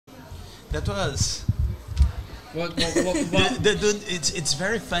that was. What? The dude, it's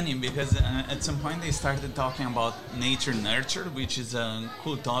very funny because at some point they started talking about nature nurture, which is a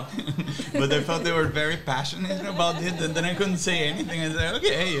cool topic, but I felt they were very passionate about it, and then I couldn't say anything. I said,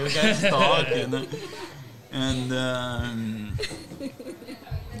 okay, you guys talk, you know, and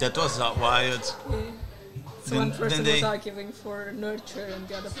that was wild. So one person was arguing for nurture, and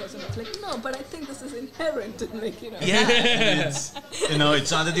the other person was like, "No, but I think this is inherent in, like, you know." Yeah, it's, you know,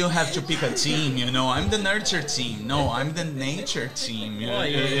 it's not that you have to pick a team. You know, I'm the nurture team. No, I'm the nature team. You know,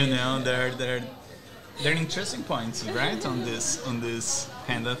 you know, they're interesting points, right, on this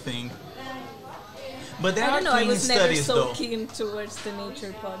kind of thing. But there are I was never studies, so though. keen towards the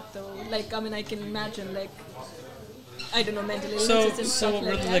nature part, though. Like, I mean, I can imagine, like, I don't know, mental illnesses and stuff what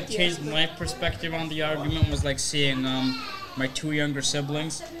really like changed my perspective on the argument was like seeing my two younger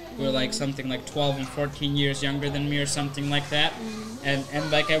siblings who were like something like 12 and 14 years younger than me or something like that,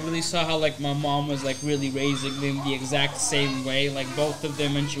 and like I really saw how like my mom was like really raising them the exact same way, like both of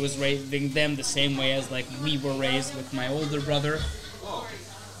them, and she was raising them the same way as like we were raised with my older brother,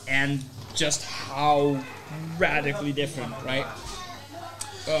 and just how radically different, right?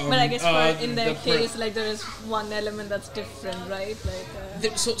 But I guess in their case, like, there is one element that's different, right?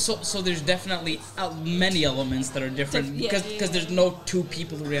 Like, so there's definitely many elements that are different because there's no two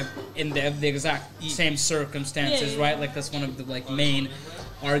people who have in the exact same circumstances, right? Like that's one of the like main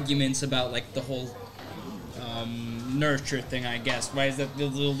arguments about like the whole nurture thing, I guess, right? Is that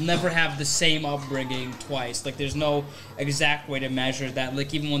they'll never have the same upbringing twice. Like there's no exact way to measure that.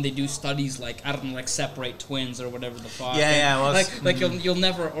 Like even when they do studies, like I don't know, like separate twins or whatever the fuck. Like you'll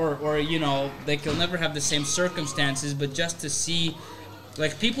never or you know, like you'll never have the same circumstances. But just to see,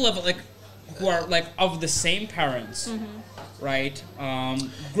 like people have like who are like of the same parents, right?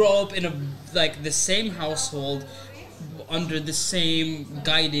 Grow up in a like the same household, under the same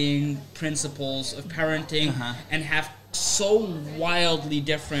guiding principles of parenting, and have so wildly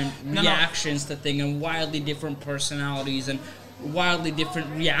different reactions to things, and wildly different personalities, and wildly different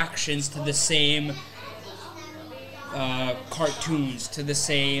reactions to the same cartoons, to the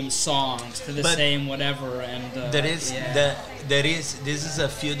same songs, to the same whatever. And this is a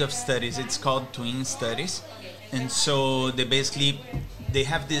field of studies. It's called twin studies, and so they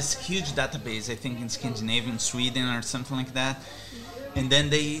have this huge database, I think in Scandinavia, in Sweden or something like that, and then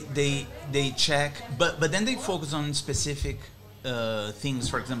they check, but then they focus on specific things,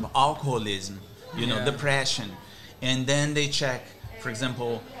 for example, alcoholism, you know, depression, and then they check, for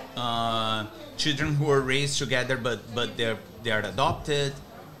example, children who are raised together but they are adopted,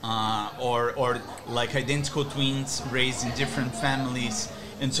 or like identical twins raised in different families.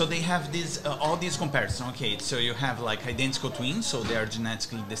 And so they have this, all these comparisons. Okay, so you have like identical twins, so they are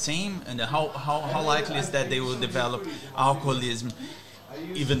genetically the same, and how likely is that they will develop alcoholism,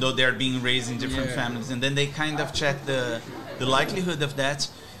 even though they are being raised in different families? And then they kind of check the likelihood of that,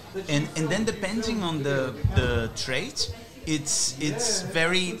 and then depending on the trait, it's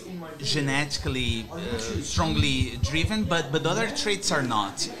very genetically strongly driven, but other traits are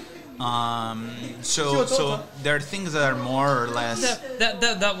not. So there are things that are more or less.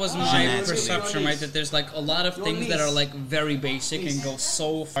 That was my perception, right? That there's like a lot of things that are like very basic and go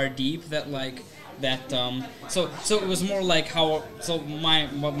so far deep that like that. So it was more like how. So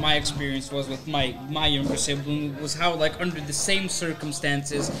what my experience was with my younger sibling was how like under the same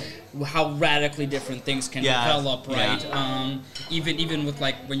circumstances, how radically different things can develop, right? Even with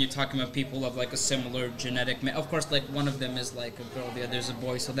like when you're talking about people of like a similar genetic, of course, like one of them is like a girl, the other's a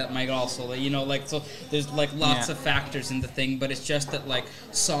boy, so that might also, you know, like, so there's like lots of factors in the thing, but it's just that like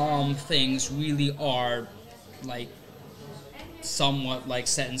some things really are like somewhat like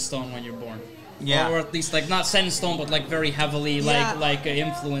set in stone when you're born. Or at least like not set in stone, but like very heavily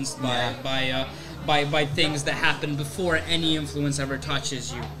influenced by things that happen before any influence ever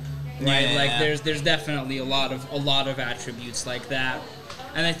touches you. Right, there's definitely a lot of attributes like that,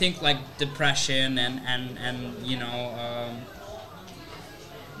 and I think like depression and you know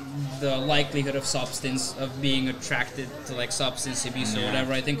the likelihood of being attracted to like substance abuse or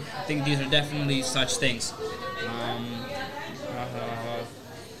whatever. I think these are definitely such things.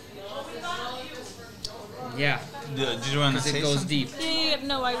 Did you want to say it goes something? deep.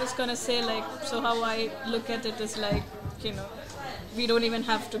 No, I was gonna say like, so how I look at it is like, you know, we don't even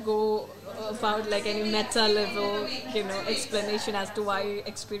have to go about like any meta level, you know, explanation as to why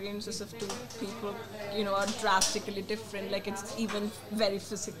experiences of two people, you know, are drastically different. Like it's even very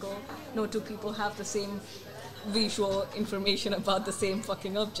physical. No two people have the same visual information about the same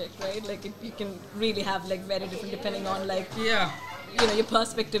fucking object, right? Like you can really have like very different depending on like your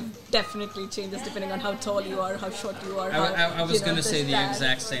perspective definitely changes depending on how tall you are, how short you are. I was going to say the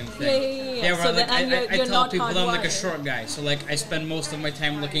exact same thing. Yeah, so like, I tell people that I'm like a hardwired. short guy, so like I spend most of my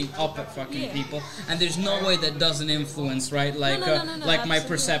time looking up at fucking people, and there's no way that doesn't influence, right? Like No, like my absolutely.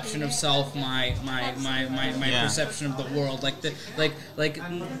 perception of self, my perception of the world,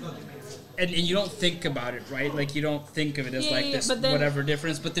 and you don't think about it, right? Like you don't think of it as this but then, whatever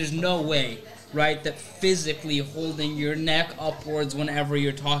difference, but there's no way, right, that physically holding your neck upwards whenever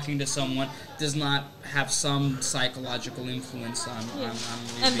you're talking to someone does not have some psychological influence on your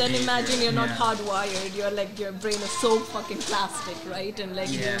and then behavior. imagine you're not hardwired. You're like, your brain is so fucking plastic, right? And like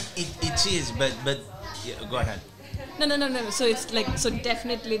It is, but yeah, go ahead. No. So it's like, so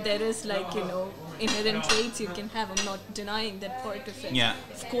definitely there is like, inherent traits you can have. I'm not denying that part of it. Yeah.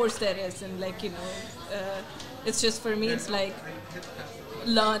 Of course there is, and like, it's just for me, it's like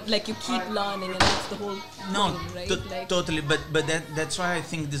learn, like you keep learning, and that's the whole point, right? Totally. But that's why I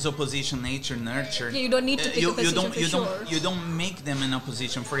think this opposition, nature, nurture. Yeah, you don't need to pick a position for sure. You don't make them in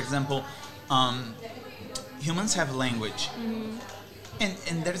opposition. For example, humans have language. Mm-hmm.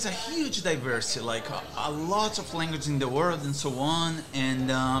 And there's a huge diversity, like a lot of language in the world and so on. And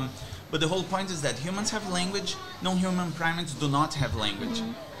but the whole point is that humans have language. Non-human primates do not have language.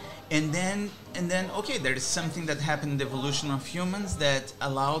 Mm-hmm. And then okay, there is something that happened in the evolution of humans that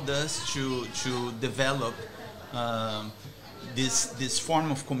allowed us to develop this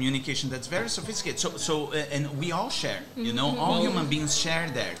form of communication that's very sophisticated. So and we all share. All human beings share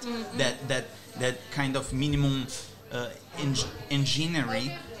that. That kind of minimum engineering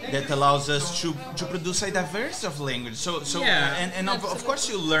that allows us to produce a diversity of language. And of course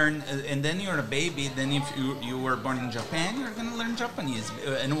you learn, and then you're a baby. Then if you were born in Japan, you're gonna learn Japanese.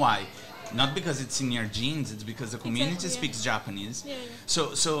 And why? Not because it's in your genes. It's because the community speaks Japanese.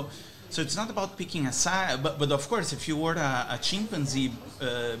 So it's not about picking a side, but of course, if you were a chimpanzee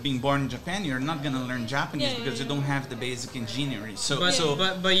being born in Japan, you're not gonna learn Japanese because you don't have the basic engineering. So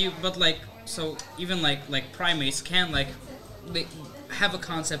even like primates can they have a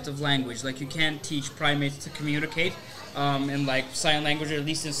concept of language. Like you can't teach primates to communicate in like sign language, or at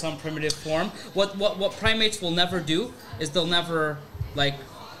least in some primitive form. What primates will never do is they'll never like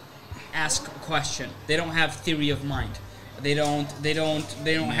ask a question. They don't have theory of mind. They don't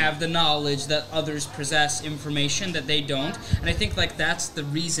have the knowledge that others possess, information that they don't. And I think like that's the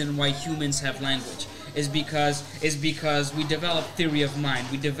reason why humans have language. Is because we develop theory of mind.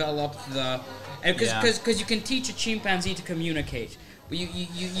 We develop because you can teach a chimpanzee to communicate, but you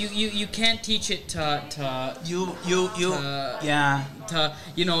can't teach it to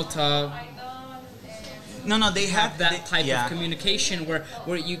they have that type of communication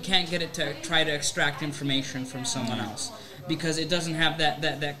where you can't get it to try to extract information from someone else, because it doesn't have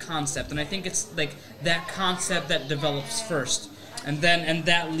that concept. And I think it's like that concept that develops first. And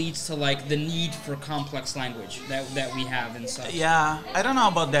that leads to like the need for complex language that we have inside. Yeah, I don't know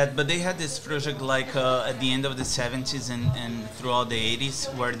about that, but they had this project like at the end of the 70s and throughout the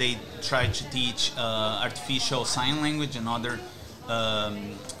 80s, where they tried to teach artificial sign language and other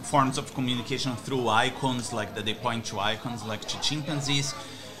forms of communication through icons, like that they point to icons, like to chimpanzees.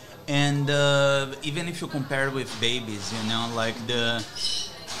 And even if you compare with babies, like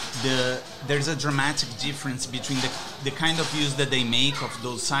there's a dramatic difference between the kind of use that they make of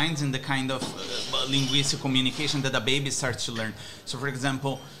those signs and the kind of linguistic communication that a baby starts to learn. So, for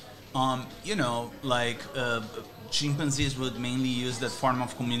example, chimpanzees would mainly use that form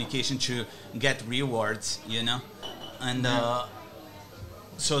of communication to get rewards, and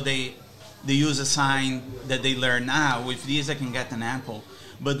so they use a sign that they learn. With this I can get an apple.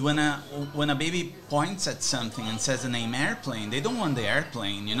 But when a baby points at something and says the name airplane, they don't want the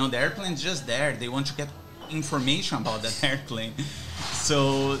airplane. The airplane's just there. They want to get information about that airplane.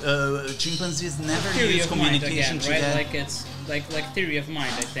 So chimpanzees never use communication again, right? Like it's like theory of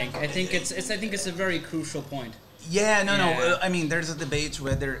mind. I think it's a very crucial point. No. I mean, there's a debate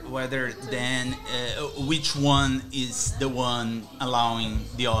whether then which one is the one allowing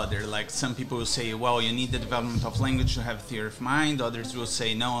the other. Like some people will say, well, you need the development of language to have theory of mind. Others will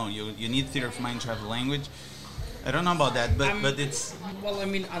say, no, you need theory of mind to have language. I don't know about that, but it's. Well, I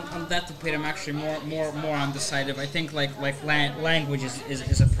mean, on that debate, I'm actually more on the side of I think language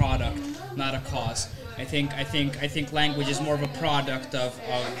is a product, not a cause. I think language is more of a product of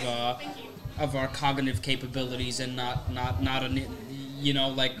our cognitive capabilities, and not I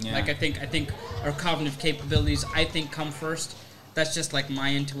think our cognitive capabilities come first. That's just like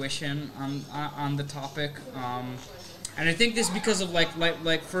my intuition on the topic. And I think this because of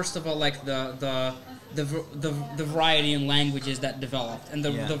like first of all like the variety in languages that developed, and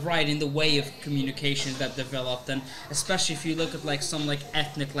the variety in the way of communication that developed, and especially if you look at like some like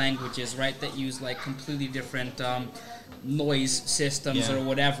ethnic languages, right, that use like completely different noise systems or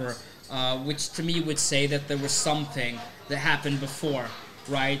whatever, which to me would say that there was something that happened before,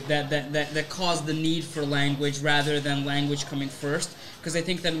 right, that caused the need for language rather than language coming first, because I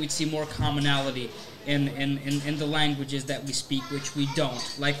think then we'd see more commonality in the languages that we speak, which we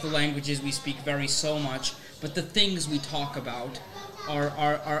don't. Like the languages we speak vary so much, but the things we talk about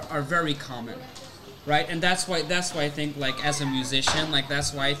are very common, right? And that's why I think like as a musician, like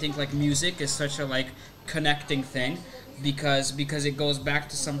that's why I think like music is such a like connecting thing, because it goes back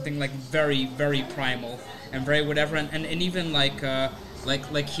to something like very, very primal and very whatever, and even like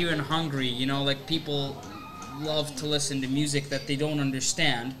here in Hungary, you know, like people love to listen to music that they don't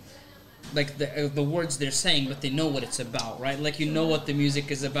understand, like the words they're saying, but they know what it's about, right? Like you know what the music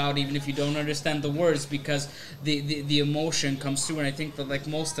is about, even if you don't understand the words, because the emotion comes through. And I think that like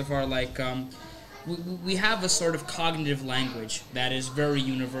most of our like we have a sort of cognitive language that is very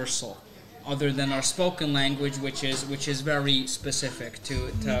universal, other than our spoken language, which is very specific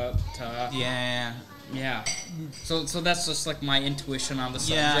to yeah. So that's just like my intuition on the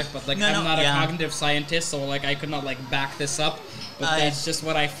subject, but like I'm not a cognitive scientist, so like I could not like back this up, but that's just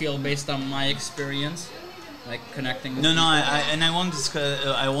what I feel based on my experience, like connecting with people.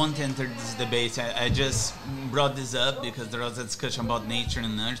 I won't enter this debate. I just brought this up because there was a discussion about nature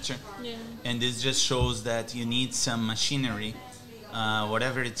and nurture, and this just shows that you need some machinery,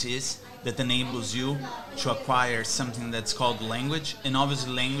 whatever it is, that enables you to acquire something that's called language. And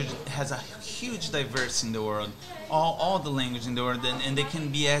obviously language has a huge diversity in the world, all the language in the world, and they can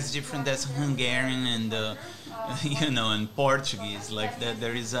be as different as Hungarian and and Portuguese. Like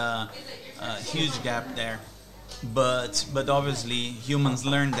there is a huge gap there, but obviously humans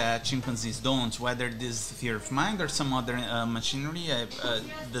learn that, chimpanzees don't. Whether this theory of mind or some other machinery,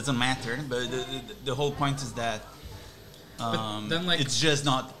 doesn't matter, but the whole point is that then, like, it's just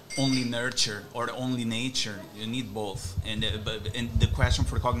not only nurture or only nature. You need both. And the question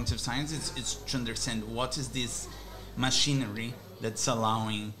for cognitive science is to understand what is this machinery that's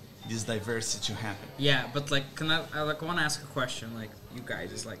allowing this diversity to happen. Yeah, but like, I want to ask a question. Like, you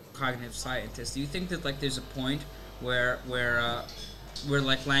guys as like cognitive scientists, do you think that like there's a point where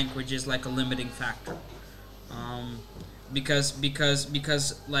like language is like a limiting factor? Because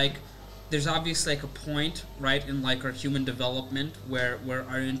like, there's obviously like a point, right, in like our human development where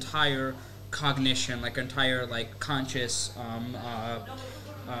our entire cognition, like entire like conscious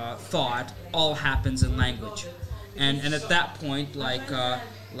thought, all happens in language, and at that point,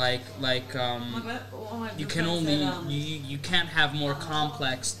 you can only you can't have more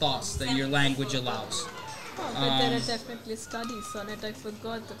complex thoughts than your language allows. But there are definitely studies on it. I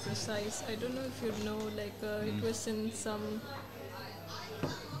forgot the precise. I don't know if you know. Like it was in some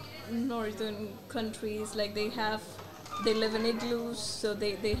northern countries, like they live in igloos, so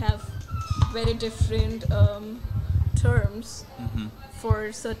they have very different terms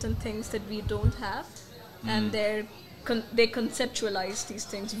for certain things that we don't have, and they conceptualize these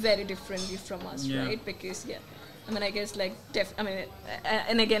things very differently from us, right? Because I mean, I guess like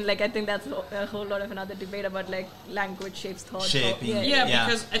and again, like I think that's a whole lot of another debate about like language shapes thought. Shaping.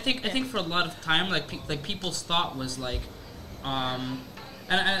 Because I think for a lot of time, like people's thought was like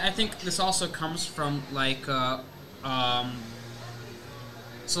and I think this also comes from like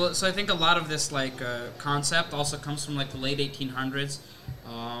so I think a lot of this like concept also comes from like the late 1800s,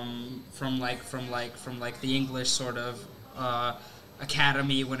 from the English sort of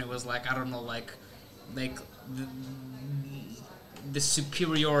academy, when it was like, I don't know, like the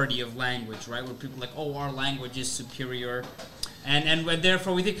superiority of language, right? Where people are like, oh, our language is superior. And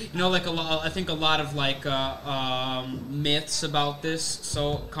therefore we think, like I think a lot of like myths about this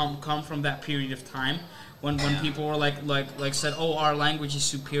come from that period of time when people were like said, oh, our language is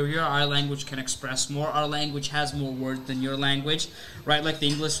superior, our language can express more, our language has more words than your language, right? Like the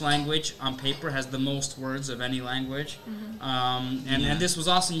English language on paper has the most words of any language, and this was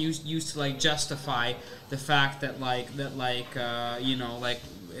also used to like justify the fact that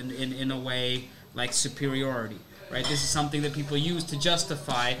in a way like superiority. Right, this is something that people use to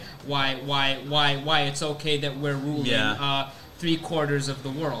justify why it's okay that we're ruling 3/4 of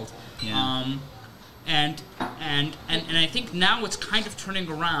the world. And I think now it's kind of turning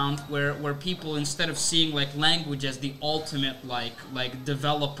around where people, instead of seeing like language as the ultimate like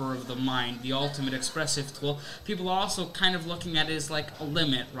developer of the mind, the ultimate expressive tool, people are also kind of looking at it as like a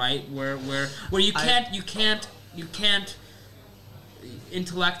limit, right? Where you can't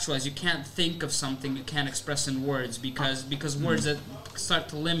intellectualize. You can't think of something you can't express in words because words that start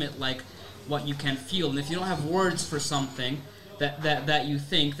to limit like what you can feel. And if you don't have words for something that you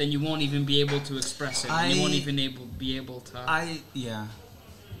think, then you won't even be able to express it. You won't even be able to.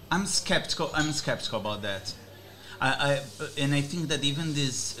 I'm skeptical about that. And I think that even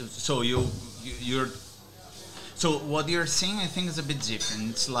this. So So what you're saying, I think, is a bit different.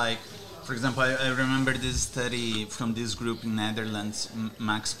 It's like, for example, I remember this study from this group in Netherlands,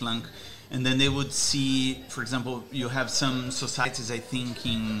 Max Planck, and then they would see, for example, you have some societies, I think,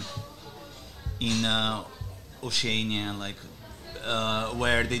 in Oceania, like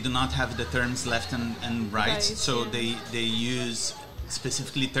where they do not have the terms left and right, so they use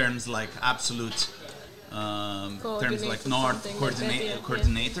specifically terms like absolute, terms like north,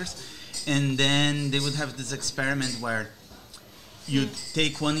 coordinators. And then they would have this experiment where you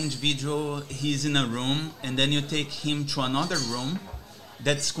take one individual, he's in a room, and then you take him to another room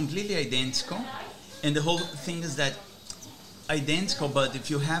that's completely identical. And the whole thing is that identical, but if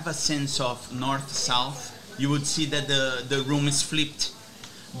you have a sense of north-south, you would see that the room is flipped.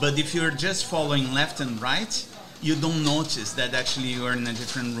 But if you're just following left and right, you don't notice that actually you are in a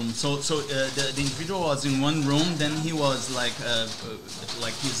different room. So the individual was in one room, then he was like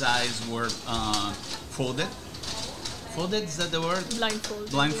his eyes were folded. Folded, is that the word?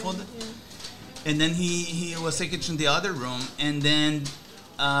 Blindfolded. Yeah. And then he was taken to the other room, and then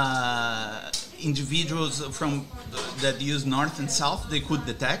individuals from that use north and south, they could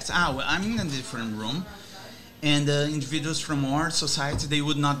detect, well, I'm in a different room. And individuals from our society, they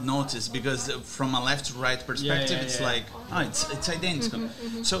would not notice, because from a left to right perspective, it's like, it's identical.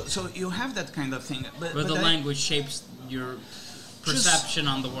 So you have that kind of thing. But the language shapes your perception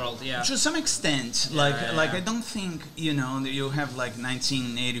on the world, to some extent. I don't think, you have like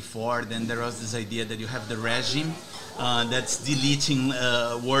 1984, then there was this idea that you have the regime that's deleting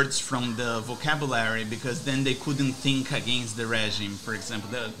words from the vocabulary, because then they couldn't think against the regime, for example.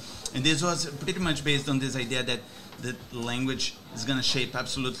 And this was pretty much based on this idea that the language is going to shape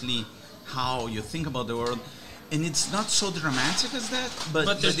absolutely how you think about the world. And it's not so dramatic as that,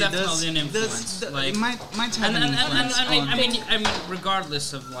 but there's definitely an influence. It might have an influence. I mean,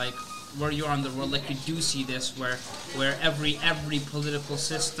 regardless of like where you are in the world, like you do see this where every political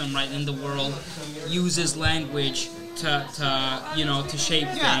system right in the world uses language to shape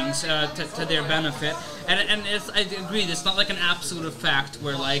things to their benefit, and I agree. It's not like an absolute fact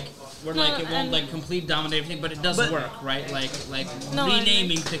where it won't like complete dominate everything, but it does work, right?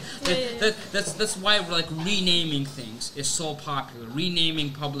 Renaming things. That's why renaming things is so popular. Renaming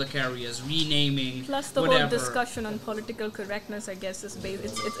public areas, renaming. Plus the whole discussion on political correctness, I guess, is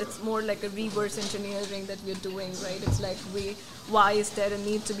based. It's more like a reverse engineering that we're doing, right? It's like why is there a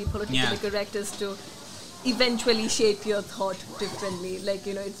need to be politically correct is to eventually shape your thought differently.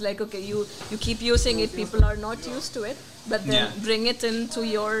 It's like, okay, you keep using it, people are not used to it, but then bring it into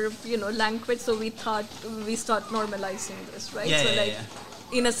your language, so we start normalizing this, right?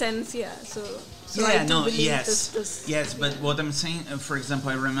 In a sense, so I do believe this yes, but what I'm saying, for example,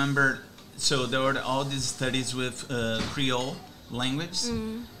 I remember, so there were all these studies with Creole language.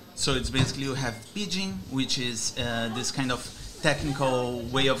 So it's basically, you have pidgin, which is this kind of technical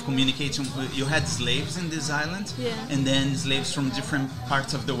way of communication. You had slaves in this island, and then slaves from different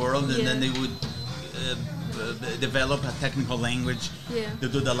parts of the world, and then they would develop a technical language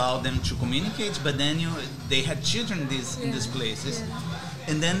that would allow them to communicate. But then they had children in these places,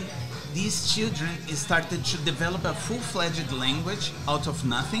 and then these children started to develop a full-fledged language out of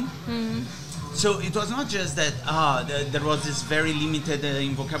nothing. So it was not just that there was this very limited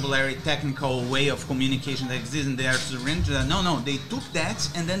in vocabulary technical way of communication that exists and they are surrendered to that. No, they took that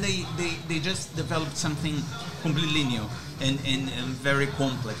and then they just developed something completely new and very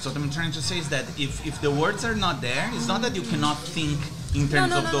complex. So what I'm trying to say is that if the words are not there, it's not that you cannot think in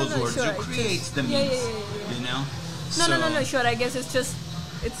terms of those words. Sure, you create the meaning, you know? Sure. I guess it's just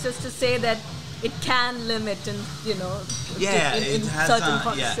to say that it can limit in certain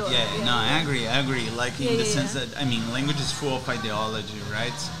parts. No, I agree. Like in the sense that, I mean, language is full of ideology,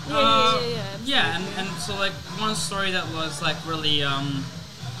 right? And so like one story that was like really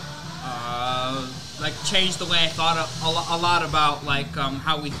like changed the way I thought a lot about like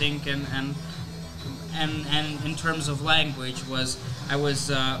how we think and in terms of language was I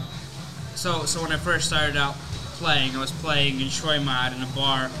was so when I first started out playing, I was playing in Schweimad in a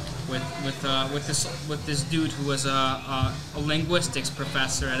bar with this dude who was a linguistics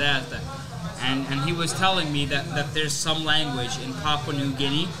professor at ASDA, and he was telling me that there's some language in Papua New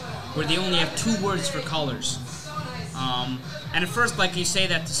Guinea where they only have 2 words for colors. And at first, like, you say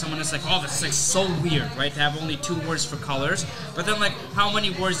that to someone, it's like, oh, that's like so weird, right? To have only 2 words for colors. But then, like, how many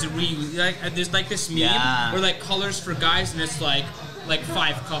words do we like? There's like this meme where like colors for guys, and it's like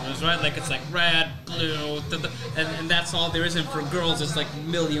 5 colors, right? Like it's like red, blue, and that's all there is. And for girls, it's like a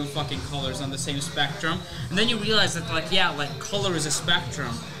million fucking colors on the same spectrum. And then you realize that, like, yeah, like color is a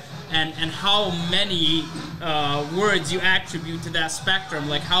spectrum. And how many words you attribute to that spectrum,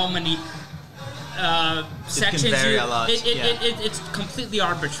 like how many sections it can vary a lot. It's completely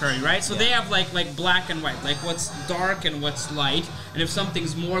arbitrary, right? So they have like black and white, like what's dark and what's light. And if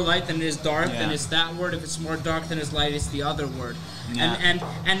something's more light than it is dark, then it's that word. If it's more dark than it's light, it's the other word. And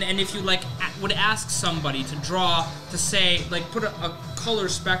if you like would ask somebody to draw, to say, like, put a color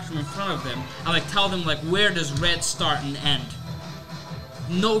spectrum in front of them and like tell them like where does red start and end,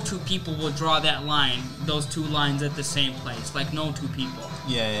 no 2 people will draw that line, those 2 lines at the same place. Like no 2 people.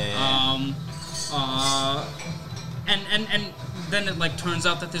 And then it like turns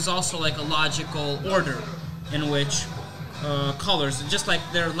out that there's also like a logical order in which colors, just like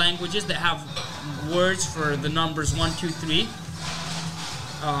there are languages that have words for the numbers 1, 2, 3.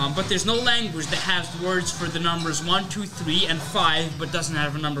 But there's no language that has words for the numbers 1, 2, 3, and 5, but doesn't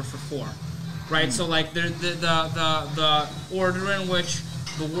have a number for 4, right? So like the order in which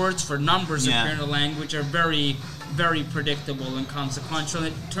the words for numbers appear in a language are very, very predictable and consequential.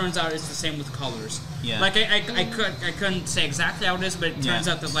 It turns out it's the same with colors. Like I couldn't say exactly how it is, but it turns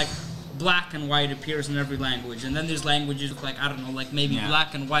out that like black and white appears in every language, and then there's languages with like, I don't know, like maybe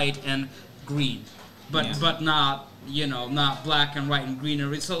black and white and green, but not, you know, not black and white and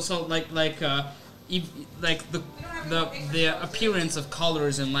green. So like the appearance of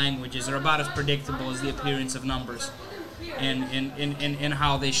colors in languages are about as predictable as the appearance of numbers in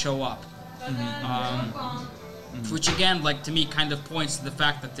how they show up. Which again, like, to me, kind of points to the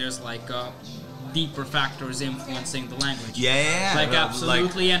fact that there's like deeper factors influencing the language. Like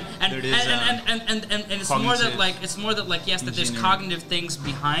absolutely, like, and it's more that like yes, that there's cognitive things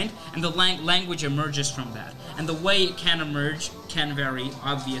behind, and the language emerges from that, and the way it can emerge can vary,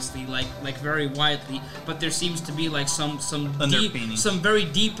 obviously, like very widely. But there seems to be like some very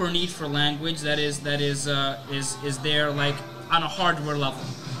deeper need for language that is there, like on a hardware level.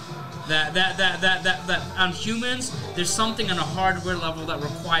 That on humans, there's something on a hardware level that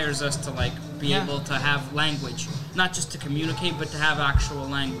requires us to like be able to have language, not just to communicate, but to have actual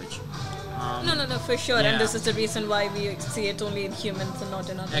language. No, for sure. And this is the reason why we see it only in humans and not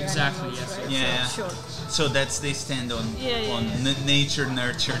in other animals, right? So, sure. So that's they stand on nature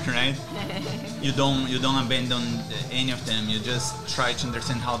nurture, right? you don't abandon any of them. You just try to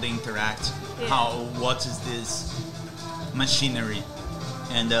understand how they interact. What is this machinery?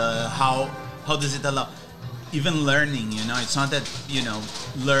 And how does it allow even learning? You know, it's not that, you know,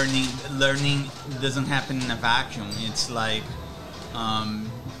 learning doesn't happen in a vacuum. It's like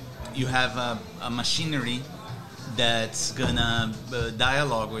you have a machinery that's gonna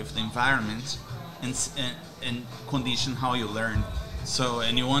dialogue with the environment and condition how you learn. So,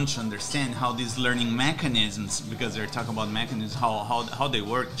 and you want to understand how these learning mechanisms, because they're talking about mechanisms, how they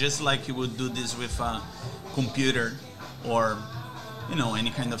work, just like you would do this with a computer or, you know, any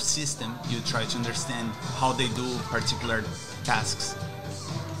kind of system. You try to understand how they do particular tasks.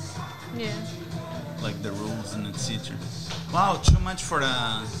 Like the rules and etc. Wow, too much for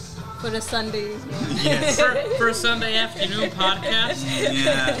a Sunday. Yes. for a Sunday afternoon podcast.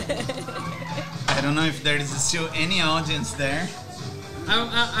 I don't know if there is still any audience there.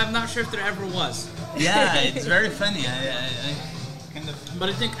 I'm not sure if there ever was. It's very funny. I kind of. But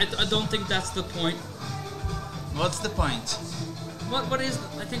I don't think that's the point. What's the point? What is,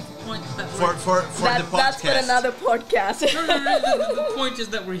 I think the point that for the podcast. That's for another podcast. No, the point is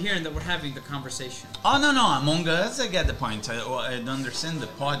that we're here and that we're having the conversation. Oh, no, Among Us, I get the point. I don't understand the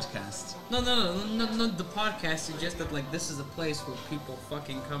podcast. No, the podcast suggests that, like, this is a place where people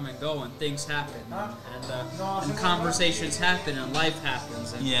fucking come and go and things happen and conversations happen and life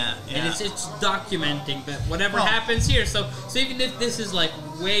happens. And, and it's documenting that whatever happens here. So even if this is, like,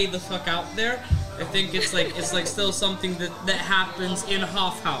 way the fuck out there, I think it's like still something that happens in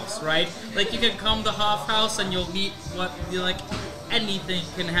Hoff House, right? Like, you can come to Hoff House and you'll meet anything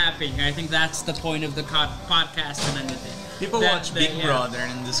can happen. I think that's the point of the podcast and anything. People watch Big Brother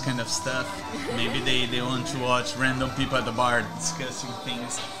and this kind of stuff. Maybe they want to watch random people at the bar discussing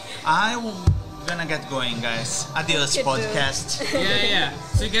things. I'm gonna get going, guys. Adios, podcast. Yeah.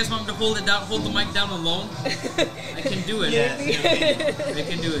 So you guys want me to hold the mic down alone? I can do it. Yes, I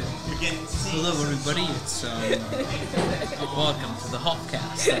can do it. You can see. Hello, everybody. It's welcome to the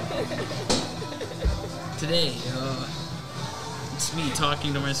Hopcast. Today, It's me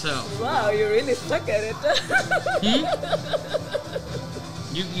talking to myself. Wow, you really suck at it.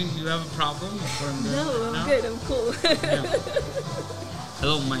 You have a problem? No, I'm good. I'm cool. Yeah.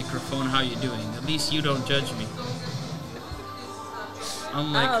 Hello, microphone. How you doing? At least you don't judge me.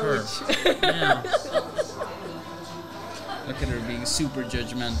 Unlike her. Yeah. Look at her being super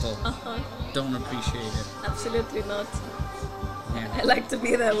judgmental. Don't appreciate it. Absolutely not. Yeah. I like to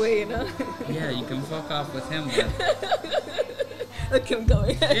be that way, you know. Yeah, you can fuck off with him then. Look him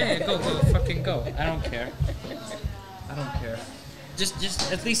going. Yeah, go, fucking go. I don't care.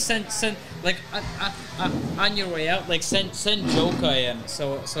 Just at least send like on your way out, like send Joka in,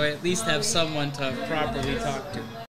 so I at least have someone to properly talk to.